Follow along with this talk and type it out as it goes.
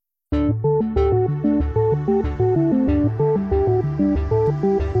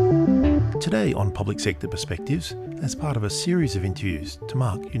Today on Public Sector Perspectives, as part of a series of interviews to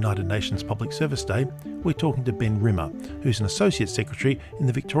mark United Nations Public Service Day, we're talking to Ben Rimmer, who's an Associate Secretary in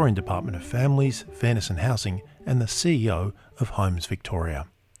the Victorian Department of Families, Fairness and Housing and the CEO of Homes Victoria.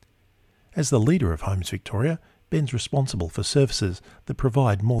 As the leader of Homes Victoria, Ben's responsible for services that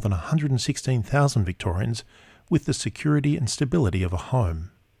provide more than 116,000 Victorians with the security and stability of a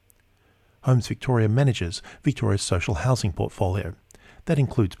home. Homes Victoria manages Victoria's social housing portfolio. That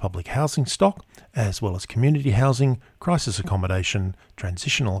includes public housing stock, as well as community housing, crisis accommodation,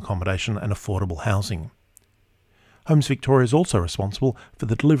 transitional accommodation and affordable housing. Homes Victoria is also responsible for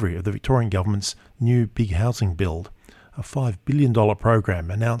the delivery of the Victorian Government's new Big Housing Build, a $5 billion program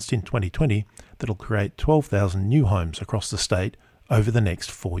announced in 2020 that will create 12,000 new homes across the state over the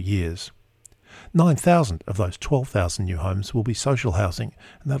next 4 years. 9,000 of those 12,000 new homes will be social housing,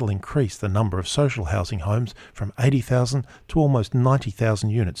 and that'll increase the number of social housing homes from 80,000 to almost 90,000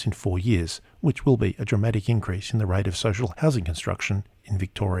 units in 4 years, which will be a dramatic increase in the rate of social housing construction in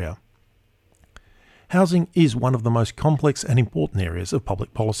Victoria. Housing is one of the most complex and important areas of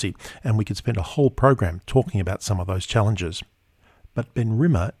public policy, and we could spend a whole program talking about some of those challenges. But Ben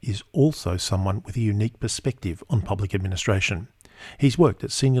Rimmer is also someone with a unique perspective on public administration. He's worked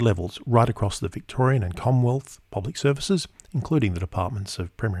at senior levels right across the Victorian and Commonwealth public services, including the Departments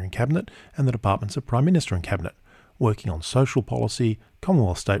of Premier and Cabinet and the Departments of Prime Minister and Cabinet, working on social policy,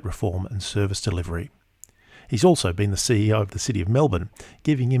 Commonwealth state reform and service delivery. He's also been the CEO of the City of Melbourne,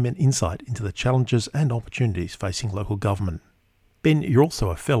 giving him an insight into the challenges and opportunities facing local government. Ben, you're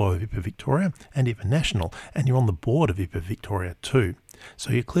also a fellow of IPA Victoria and IPA National, and you're on the board of IPA Victoria too. So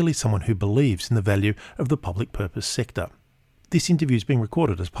you're clearly someone who believes in the value of the public purpose sector. This interview is being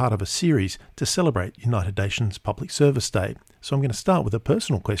recorded as part of a series to celebrate United Nations Public Service Day. So I'm going to start with a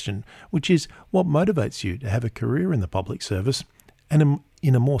personal question, which is what motivates you to have a career in the public service? And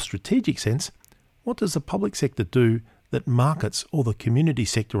in a more strategic sense, what does the public sector do that markets or the community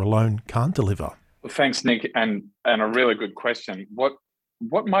sector alone can't deliver? Well, thanks, Nick, and a really good question. What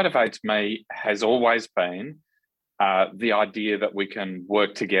motivates me has always been the idea that we can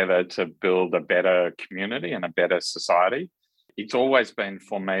work together to build a better community and a better society. It's always been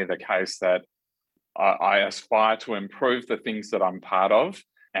for me the case that I aspire to improve the things that I'm part of,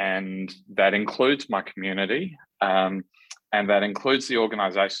 and that includes my community, and that includes the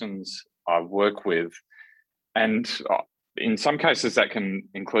organisations I work with. And in some cases that can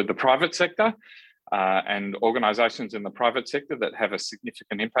include the private sector and organisations in the private sector that have a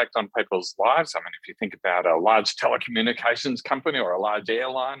significant impact on people's lives. I mean, if you think about a large telecommunications company or a large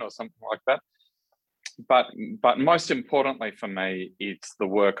airline or something like that. But most importantly for me, it's the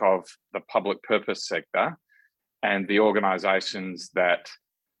work of the public purpose sector and the organisations that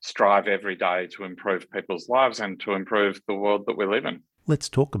strive every day to improve people's lives and to improve the world that we live in. Let's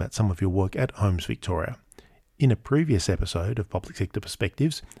talk about some of your work at Homes Victoria. In a previous episode of Public Sector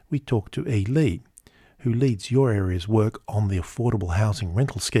Perspectives, we talked to E. Lee, who leads your area's work on the Affordable Housing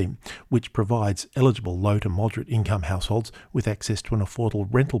Rental Scheme, which provides eligible low to moderate income households with access to an affordable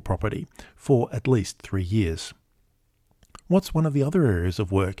rental property for at least 3 years. What's one of the other areas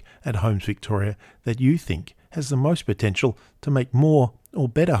of work at Homes Victoria that you think has the most potential to make more or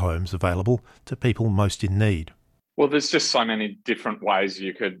better homes available to people most in need? Well, there's just so many different ways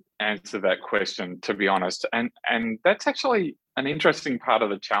you could answer that question, to be honest. And that's actually an interesting part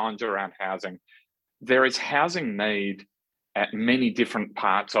of the challenge around housing. There is housing need at many different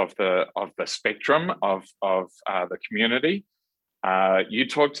parts of the spectrum of the community. You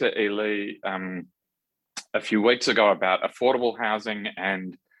talked to Ely a few weeks ago about affordable housing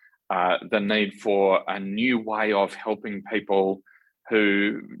and the need for a new way of helping people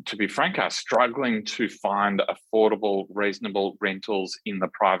who, to be frank, are struggling to find affordable, reasonable rentals in the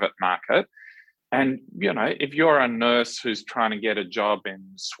private market. And, you know, if you're a nurse who's trying to get a job in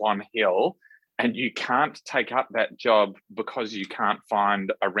Swan Hill, and you can't take up that job because you can't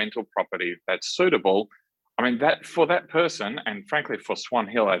find a rental property that's suitable, I mean, that for that person, and frankly for Swan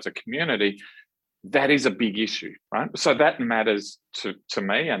Hill as a community, that is a big issue, right? So that matters to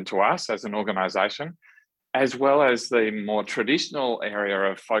me and to us as an organisation, as well as the more traditional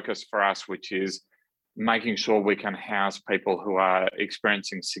area of focus for us, which is making sure we can house people who are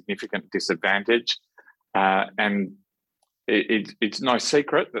experiencing significant disadvantage. And it's no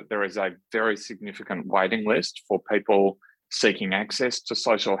secret that there is a very significant waiting list for people seeking access to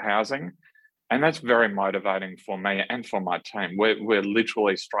social housing. And that's very motivating for me and for my team. We're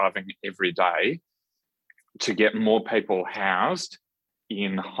literally striving every day to get more people housed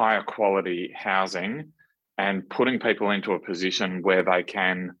in higher quality housing and putting people into a position where they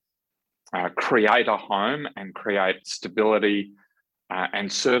can create a home and create stability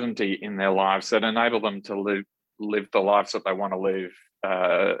and certainty in their lives that enable them to live the lives that they want to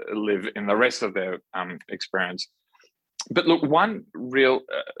live in the rest of their experience. But look, one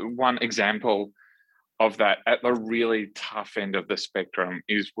example of that at the really tough end of the spectrum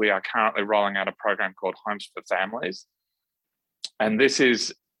is we are currently rolling out a program called Homes for Families. And this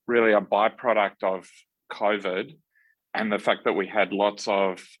is really a byproduct of COVID and the fact that we had lots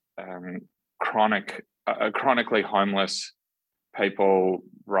of chronically homeless people,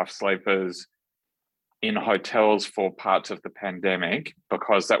 rough sleepers, in hotels for parts of the pandemic,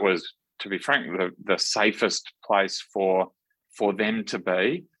 because that was, to be frank, the safest place for them to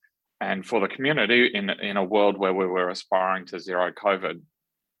be and for the community in a world where we were aspiring to zero COVID.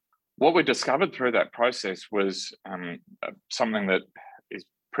 What we discovered through that process was something that is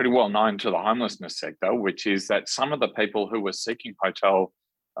pretty well known to the homelessness sector, which is that some of the people who were seeking hotel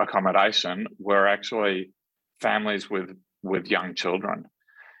accommodation were actually families with young children.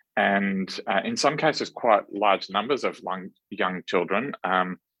 And in some cases, quite large numbers of young children.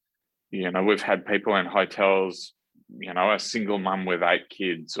 We've had people in hotels, a single mum with 8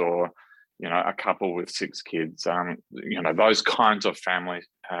 kids, or, a couple with 6 kids, those kinds of family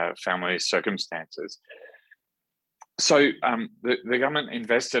circumstances. So the government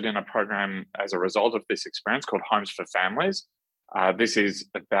invested in a program as a result of this experience called Homes for Families. This is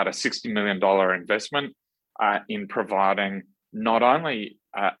about a $60 million investment in providing not only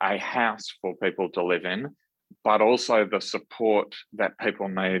a house for people to live in, but also the support that people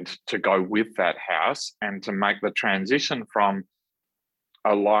need to go with that house and to make the transition from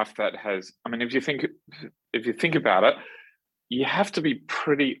a life that has, if you think about it, you have to be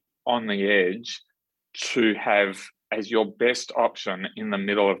pretty on the edge to have as your best option in the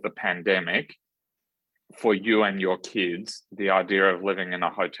middle of the pandemic for you and your kids the idea of living in a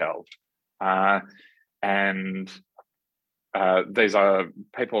hotel. These are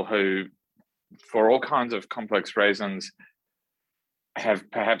people who, for all kinds of complex reasons, have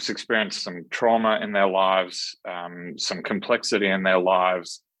perhaps experienced some trauma in their lives, some complexity in their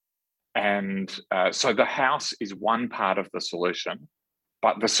lives. And so the house is one part of the solution,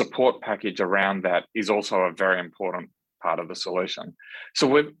 but the support package around that is also a very important part of the solution. So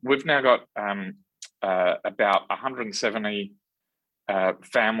we've now got about 170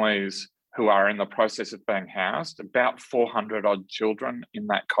 families who are in the process of being housed, about 400 odd children in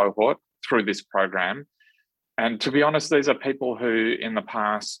that cohort through this program. And to be honest, these are people who in the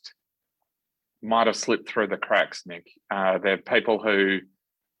past might have slipped through the cracks, Nick. They're people who,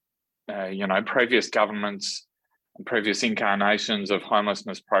 previous governments and previous incarnations of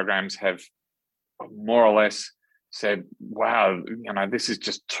homelessness programs have more or less said, wow, this is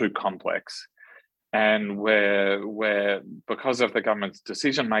just too complex. And we're because of the government's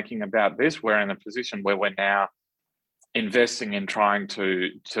decision making about this, we're in a position where we're now investing in trying to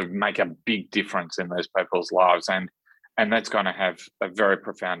make a big difference in those people's lives, and that's going to have a very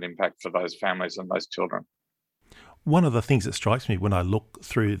profound impact for those families and those children. One of the things that strikes me when I look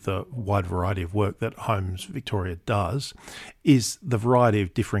through the wide variety of work that Homes Victoria does is the variety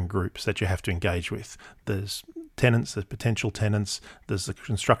of differing groups that you have to engage with. There's tenants, there's potential tenants, there's the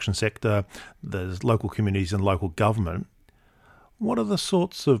construction sector, there's local communities and local government. What are the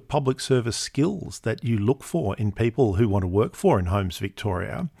sorts of public service skills that you look for in people who want to work in Homes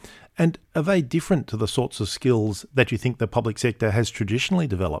Victoria? And are they different to the sorts of skills that you think the public sector has traditionally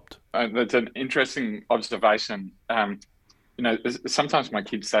developed? That's an interesting observation. Sometimes my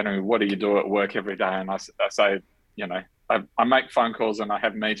kids say to me, what do you do at work every day? And I say, I make phone calls and I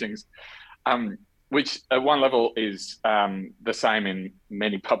have meetings, which at one level is the same in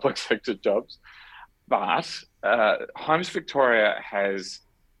many public sector jobs. But Homes Victoria has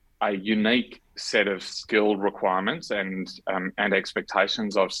a unique set of skill requirements and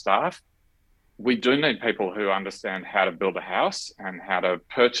expectations of staff. We do need people who understand how to build a house and how to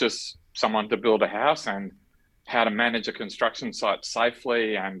purchase someone to build a house and how to manage a construction site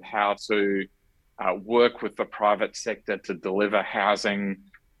safely and how to work with the private sector to deliver housing,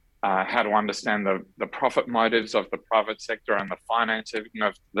 how to understand the profit motives of the private sector and the financing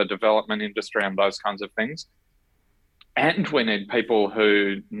of the development industry and those kinds of things. And we need people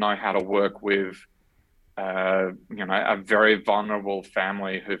who know how to work with, a very vulnerable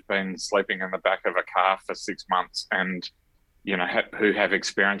family who've been sleeping in the back of a car for 6 months and, who have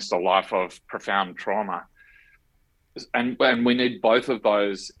experienced a life of profound trauma. And we need both of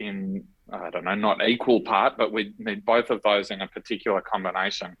those in, not equal part, but we need both of those in a particular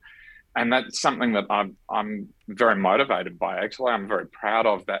combination. And that's something that I'm very motivated by, actually. I'm very proud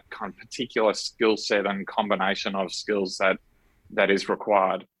of that kind of particular skill set and combination of skills that is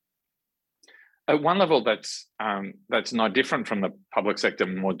required. At one level, that's no different from the public sector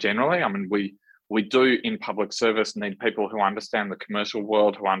more generally. I mean, we do in public service need people who understand the commercial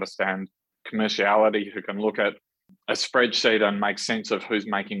world, who understand commerciality, who can look at a spreadsheet and make sense of who's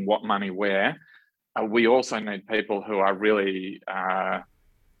making what money where. We also need people who are really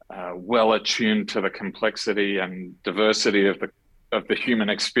well attuned to the complexity and diversity of the human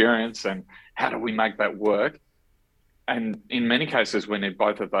experience and how do we make that work. And in many cases, we need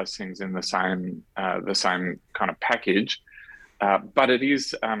both of those things in the same kind of package. But it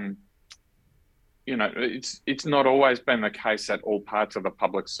is, it's not always been the case that all parts of the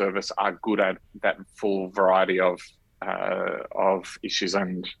public service are good at that full variety of issues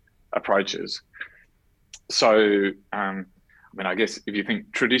and approaches. So, I guess if you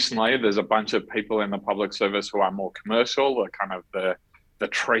think traditionally, there's a bunch of people in the public service who are more commercial, or kind of the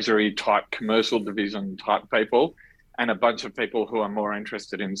treasury type commercial division type people, and a bunch of people who are more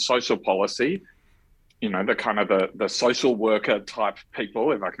interested in social policy, the social worker type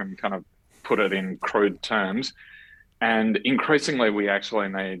people, if I can kind of put it in crude terms. And increasingly, we actually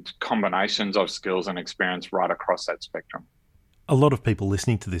need combinations of skills and experience right across that spectrum. A lot of people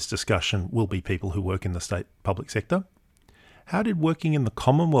listening to this discussion will be people who work in the state public sector. How did working in the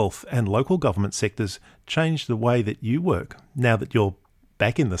Commonwealth and local government sectors change the way that you work now that you're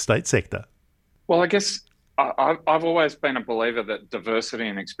back in the state sector? Well, I guess I've always been a believer that diversity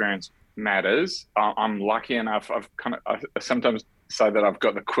and experience matters. I'm lucky enough. I sometimes say that I've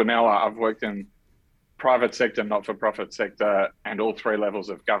got the quinella. I've worked in private sector, not-for-profit sector, and all three levels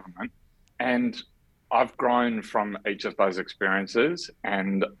of government. And I've grown from each of those experiences.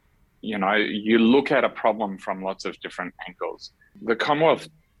 And, you look at a problem from lots of different angles. The Commonwealth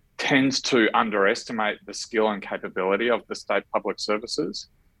tends to underestimate the skill and capability of the state public services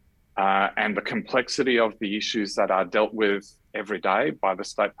and the complexity of the issues that are dealt with every day by the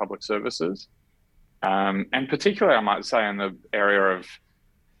state public services. And particularly, I might say, in the area of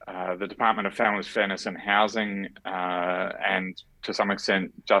the Department of Families, Fairness and Housing, and to some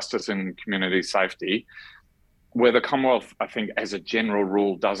extent, justice and community safety, where the Commonwealth, I think, as a general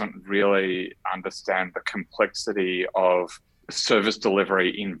rule, doesn't really understand the complexity of service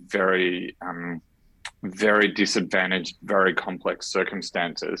delivery in very, very disadvantaged, very complex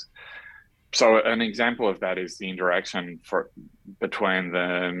circumstances. So an example of that is the interaction between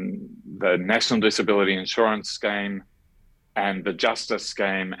the National Disability Insurance Scheme and the Justice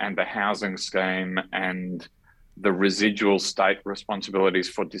Scheme and the Housing Scheme and the residual state responsibilities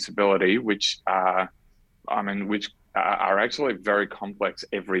for disability, which are actually very complex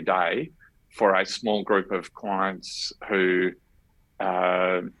every day for a small group of clients who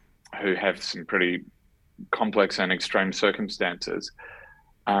have some pretty complex and extreme circumstances.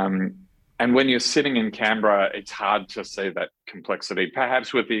 And when you're sitting in Canberra, it's hard to see that complexity,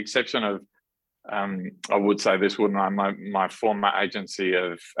 perhaps with the exception of, I would say this, wouldn't I, my former agency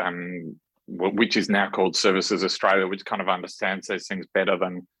of, which is now called Services Australia, which kind of understands these things better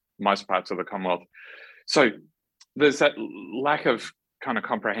than most parts of the Commonwealth. So there's that lack of kind of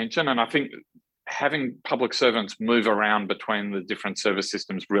comprehension. And I think having public servants move around between the different service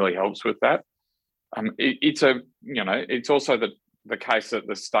systems really helps with that. It's also the case that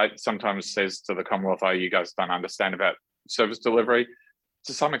the state sometimes says to the Commonwealth, "Oh, you guys don't understand about service delivery."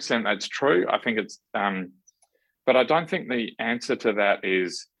 To some extent, that's true. I think it's, but I don't think the answer to that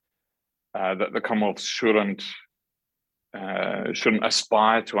is that the Commonwealth shouldn't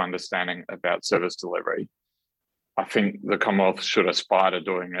aspire to understanding about service delivery. I think the Commonwealth should aspire to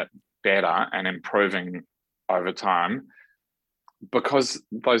doing it better and improving over time, because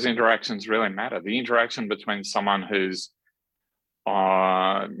those interactions really matter. The interaction between someone who's,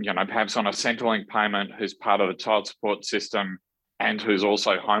 perhaps on a Centrelink payment, who's part of the child support system and who's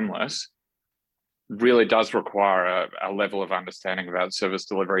also homeless, really does require a level of understanding about service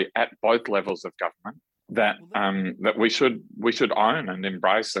delivery at both levels of government that we should own and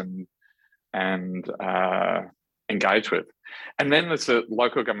embrace and engage with. And then there's a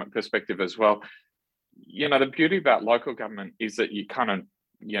local government perspective as well. The beauty about local government is that you kind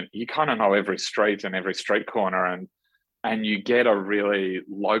of know every street and every street corner, and you get a really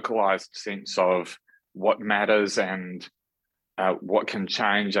localized sense of what matters and what can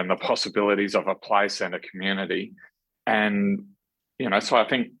change and the possibilities of a place and a community. And so I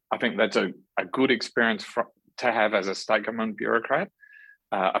think that's a good experience to have as a state government bureaucrat.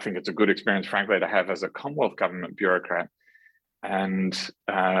 I think it's a good experience, frankly, to have as a Commonwealth government bureaucrat. And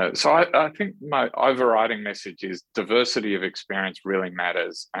so I think my overriding message is diversity of experience really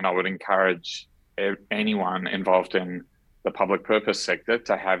matters. And I would encourage anyone involved in the public purpose sector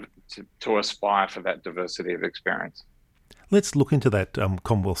to aspire for that diversity of experience. Let's look into that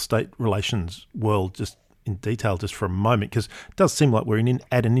Commonwealth-state relations world just in detail just for a moment, because it does seem like we're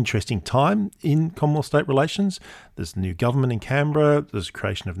at an interesting time in Commonwealth-state relations. There's a new government in Canberra. There's a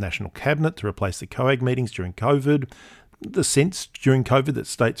creation of National Cabinet to replace the COAG meetings during COVID. The sense during COVID that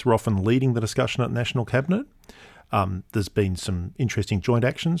states were often leading the discussion at National Cabinet. There's been some interesting joint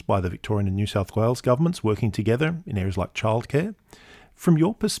actions by the Victorian and New South Wales governments working together in areas like childcare. From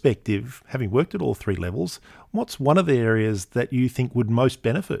your perspective, having worked at all three levels, what's one of the areas that you think would most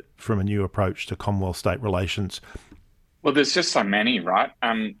benefit from a new approach to Commonwealth-state relations? Well, there's just so many, right?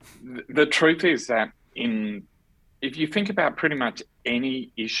 The truth is that if you think about pretty much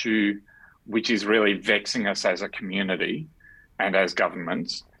any issue which is really vexing us as a community and as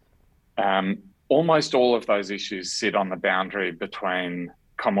governments, almost all of those issues sit on the boundary between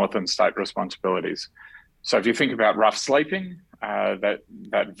Commonwealth and state responsibilities. So if you think about rough sleeping, that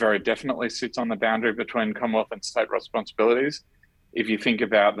very definitely sits on the boundary between Commonwealth and state responsibilities. If you think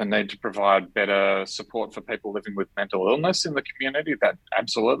about the need to provide better support for people living with mental illness in the community, that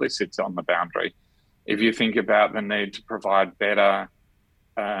absolutely sits on the boundary. If you think about the need to provide better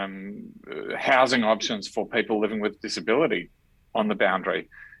housing options for people living with disability, on the boundary.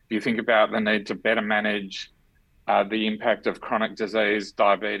 If you think about the need to better manage the impact of chronic disease,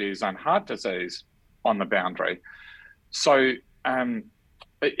 diabetes and heart disease, on the boundary. So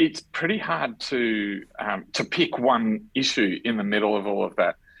it's pretty hard to pick one issue in the middle of all of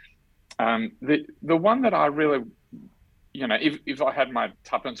that. The one that I really, if I had my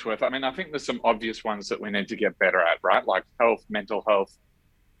tuppence worth, I mean, I think there's some obvious ones that we need to get better at, right? Like health, mental health,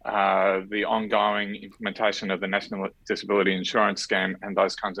 the ongoing implementation of the National Disability Insurance Scheme and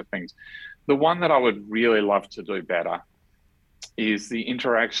those kinds of things. The one that I would really love to do better is the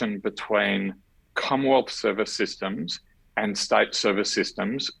interaction between Commonwealth service systems and state service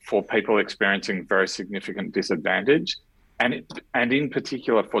systems for people experiencing very significant disadvantage, and in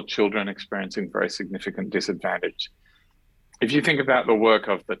particular for children experiencing very significant disadvantage. If you think about the work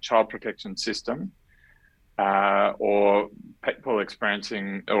of the child protection system, or people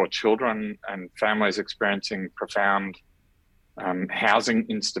experiencing, or children and families experiencing profound housing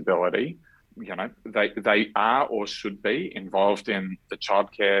instability, they are or should be involved in the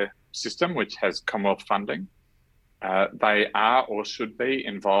childcare system, which has Commonwealth funding. They are or should be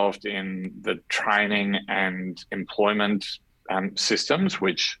involved in the training and employment systems,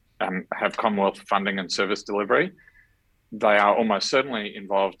 which have Commonwealth funding and service delivery. They are almost certainly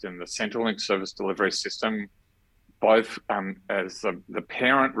involved in the Centrelink service delivery system, both as the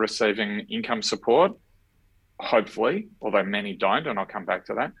parent receiving income support, hopefully, although many don't, and I'll come back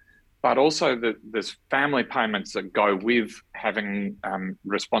to that, but also there's family payments that go with having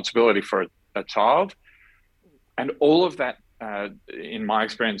responsibility for a child. And all of that, in my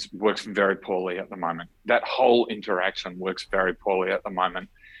experience, works very poorly at the moment. That whole interaction works very poorly at the moment.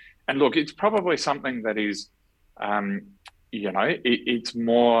 And look, it's probably something that is, it's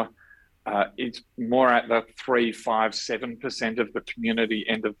more at the 3, 5, 7% of the community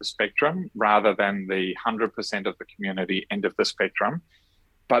end of the spectrum, rather than the 100% of the community end of the spectrum.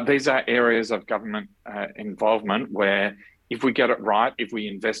 But these are areas of government involvement where, if we get it right, if we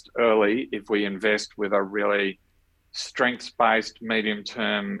invest early, if we invest with a really strengths-based,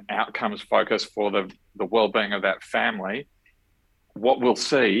 medium-term outcomes focus for the well-being of that family, what we'll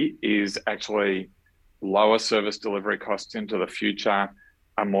see is actually lower service delivery costs into the future,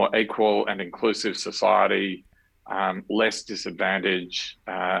 a more equal and inclusive society, less disadvantage,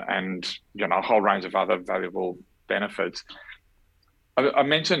 and a whole range of other valuable benefits. I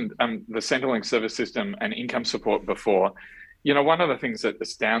mentioned the Centrelink service system and income support before. One of the things that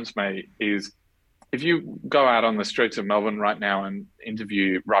astounds me is, if you go out on the streets of Melbourne right now and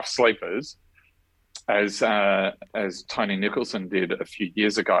interview rough sleepers, as Tony Nicholson did a few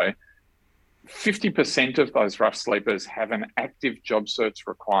years ago, 50% of those rough sleepers have an active job search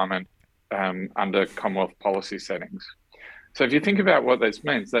requirement under Commonwealth policy settings. So if you think about what this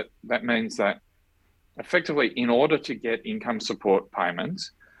means, that means that effectively, in order to get income support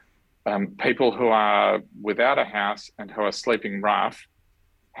payments, people who are without a house and who are sleeping rough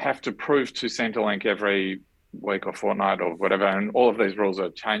have to prove to Centrelink every week or fortnight or whatever, and all of these rules are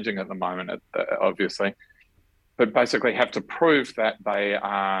changing at the moment, obviously, but basically have to prove that they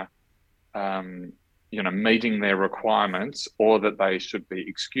are meeting their requirements, or that they should be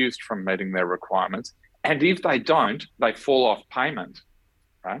excused from meeting their requirements. And if they don't, they fall off payment,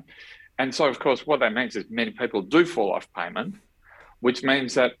 right? And so, of course, what that means is many people do fall off payment, which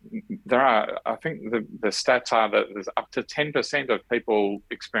means that I think the stats are that there's up to 10% of people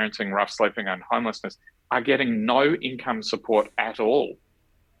experiencing rough sleeping and homelessness are getting no income support at all.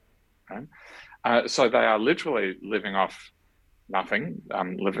 Okay? So they are literally living off nothing,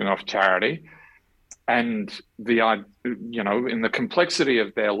 living off charity. And in the complexity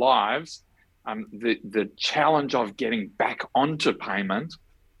of their lives, the challenge of getting back onto payment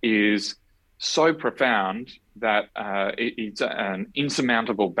is so profound that it's an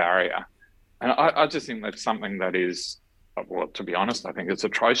insurmountable barrier. And I just think that's something that is, well, to be honest, I think it's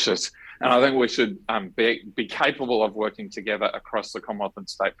atrocious. And I think we should be capable of working together across the Commonwealth and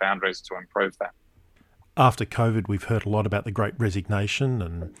state boundaries to improve that. After COVID, we've heard a lot about the Great Resignation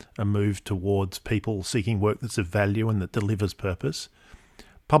and a move towards people seeking work that's of value and that delivers purpose.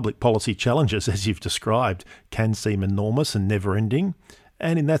 Public policy challenges, as you've described, can seem enormous and never-ending.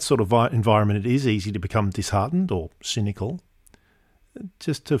 And in that sort of environment, it is easy to become disheartened or cynical.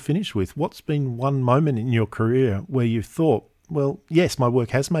 Just to finish with, what's been one moment in your career where you've thought, well, yes, my work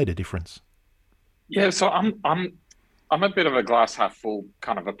has made a difference? Yeah, so I'm a bit of a glass half full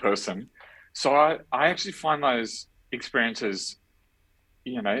kind of a person. So I actually find those experiences,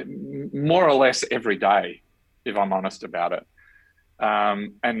 more or less every day, if I'm honest about it.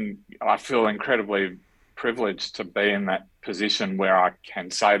 And I feel incredibly privileged to be in that position where I can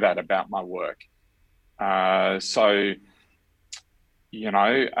say that about my work. The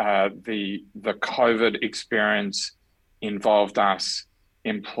COVID experience involved us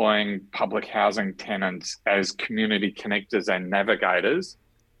employing public housing tenants as community connectors and navigators,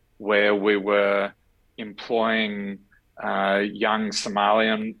 where we were employing young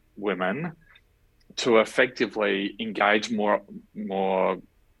Somalian women to effectively engage more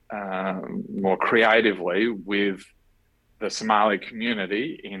creatively with the Somali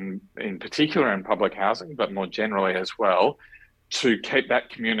community, in particular in public housing, but more generally as well, to keep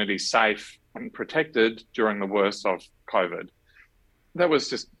that community safe and protected during the worst of COVID. That was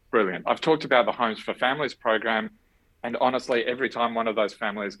just brilliant. I've talked about the Homes for Families program, and honestly, every time one of those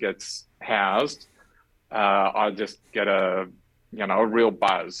families gets housed, I just get a real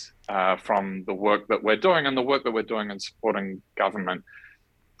buzz from the work that we're doing and the work that we're doing in supporting government.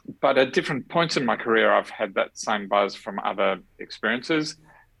 But at different points in my career, I've had that same buzz from other experiences.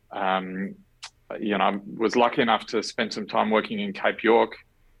 I was lucky enough to spend some time working in Cape York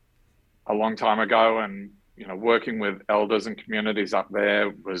a long time ago, and working with elders and communities up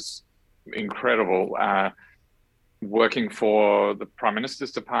there was incredible. Working for the Prime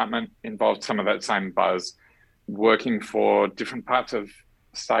Minister's Department involved some of that same buzz. Working for different parts of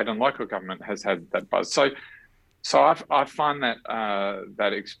state and local government has had that buzz. So I find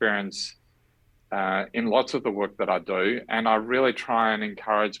that experience in lots of the work that I do, and I really try and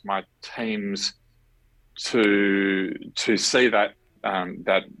encourage my teams to see that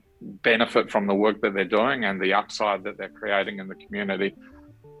that benefit from the work that they're doing and the upside that they're creating in the community,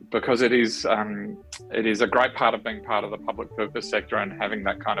 because it is a great part of being part of the public purpose sector and having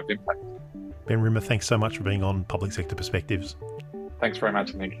that kind of impact. Ben Rimmer, thanks so much for being on Public Sector Perspectives. Thanks very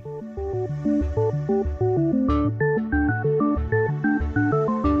much, Nick.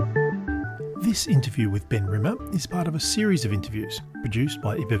 This interview with Ben Rimmer is part of a series of interviews produced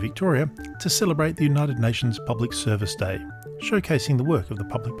by IPA Victoria to celebrate the United Nations Public Service Day, showcasing the work of the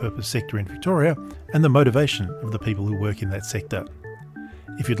public purpose sector in Victoria and the motivation of the people who work in that sector.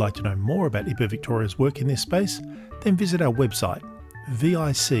 If you'd like to know more about IPA Victoria's work in this space, then visit our website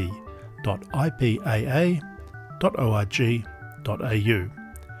vic.ipaa.org.au.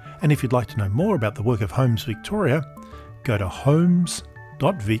 And if you'd like to know more about the work of Homes Victoria, go to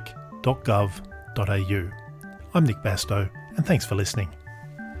homes.vic.gov.au. I'm Nick Bastow, and thanks for listening.